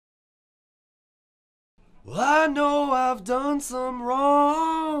Well, I know I've done some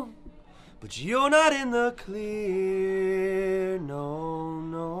wrong, but you're not in the clear. No,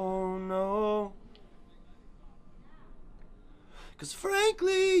 no, no. 'Cause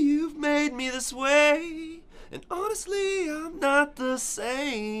frankly, you've made me this way, and honestly, I'm not the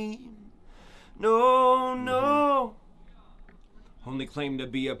same. No, no. Only claim to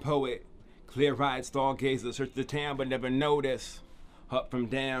be a poet. Clear-eyed stargazer, search the town but never notice. Up from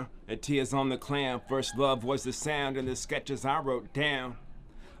down, and tears on the clown. First love was the sound and the sketches I wrote down.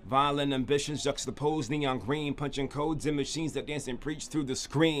 Violent ambitions juxtaposed neon green, punching codes in machines that dance and preach through the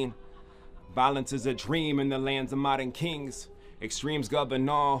screen. Violence is a dream in the lands of modern kings. Extremes govern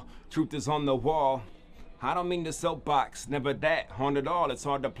all, truth is on the wall. I don't mean the soapbox, never that, haunted all. It's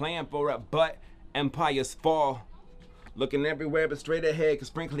hard to plan for it, but empires fall. Looking everywhere but straight ahead, cause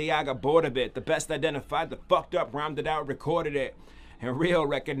frankly I got bored of it. The best identified the fucked up, rhymed it out, recorded it. And real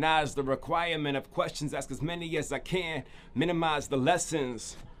recognize the requirement of questions, ask as many as I can, minimize the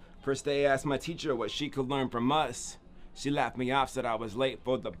lessons. First day I asked my teacher what she could learn from us. She laughed me off, said I was late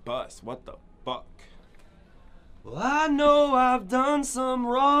for the bus. What the fuck? Well, I know I've done some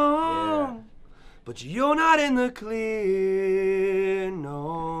wrong, but you're not in the clear.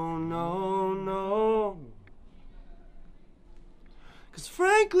 No, no, no. 'Cause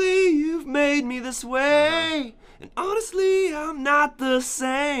frankly, you've made me this way, and honestly, I'm not the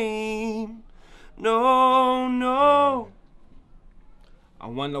same. No, no. I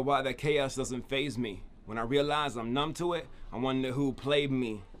wonder why that chaos doesn't faze me. When I realize I'm numb to it, I wonder who played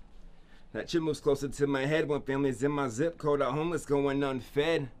me. That shit moves closer to my head when families in my zip code are homeless going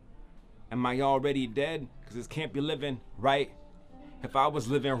unfed. Am I already dead? 'Cause this can't be living right. If I was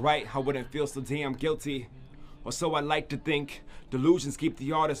living right, I wouldn't feel so damn guilty. Or so I like to think. Delusions keep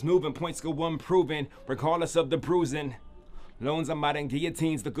the artist moving, points go unproven, regardless of the bruising. Loans are modern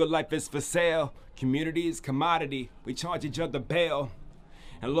guillotines, the good life is for sale. Community is commodity, we charge each other bail.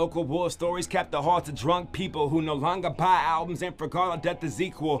 And local war stories cap the hearts of drunk people who no longer buy albums and forgot our death is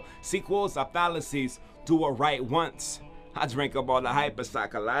equal. Sequels are fallacies, do it right once. I drank up all the hype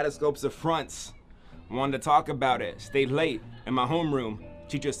aside kaleidoscopes of fronts. Wanted to talk about it, stayed late in my homeroom.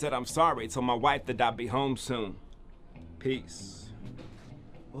 Teacher said I'm sorry, told my wife that I'd be home soon. Peace.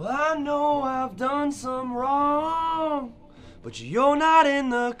 Well, I know I've done some wrong, but you're not in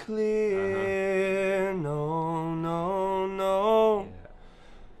the clear. No, no, no.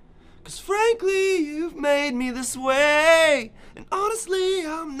 'Cause frankly, you've made me this way, and honestly,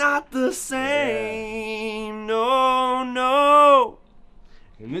 I'm not the same. No, no.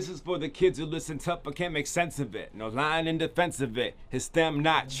 And this is for the kids who listen tough but can't make sense of it. No line in defense of it, it's them,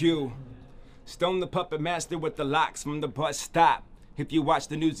 not you. Stone the puppet master with the locks from the bus stop. If you watch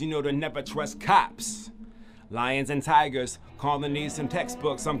the news, you know to never trust cops. Lions and tigers, calling these some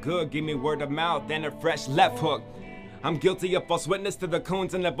textbooks. I'm good, give me word of mouth and a fresh left hook. I'm guilty of false witness to the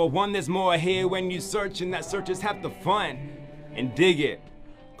cones and level one. There's more here when you search, and that search is half the fun. And dig it.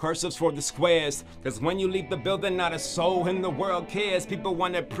 Cursives for the squares, cause when you leave the building, not a soul in the world cares. People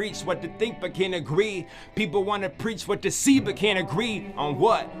wanna preach what to think but can't agree. People wanna preach what to see but can't agree. On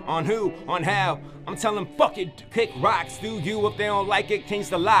what? On who? On how? I'm telling fuck it, kick rocks. Do you, if they don't like it, change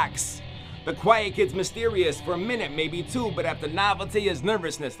the locks. The quiet kid's mysterious for a minute, maybe two, but after novelty is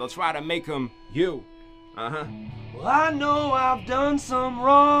nervousness, they'll try to make him you. Well, I know I've done some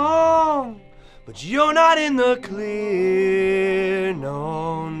wrong, but you're not in the clear.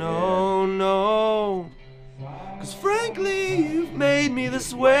 No, no, no. 'Cause frankly, you've made me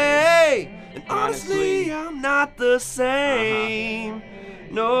this way, and honestly, I'm not the same.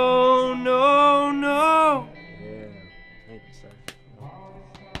 No, no, no.